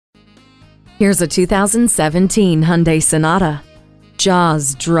Here's a 2017 Hyundai Sonata.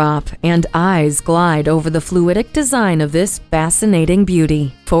 Jaws drop and eyes glide over the fluidic design of this fascinating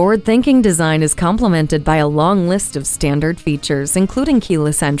beauty. Forward-thinking design is complemented by a long list of standard features, including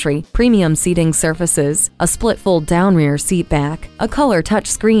keyless entry, premium seating surfaces, a split fold-down rear seat back, a color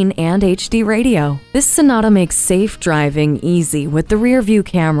touchscreen, and HD radio. This Sonata makes safe driving easy with the rear-view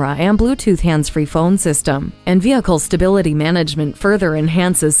camera and Bluetooth hands-free phone system. And vehicle stability management further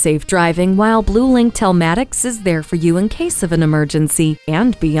enhances safe driving, while BlueLink Telematics is there for you in case of an emergency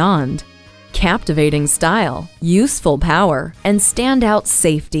and beyond. Captivating style, useful power, and standout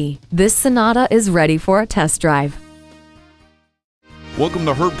safety. This Sonata is ready for a test drive. Welcome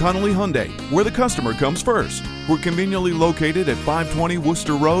to Connolly Hyundai, where the customer comes first. We're conveniently located at 520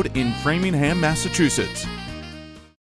 Worcester Road in Framingham, Massachusetts.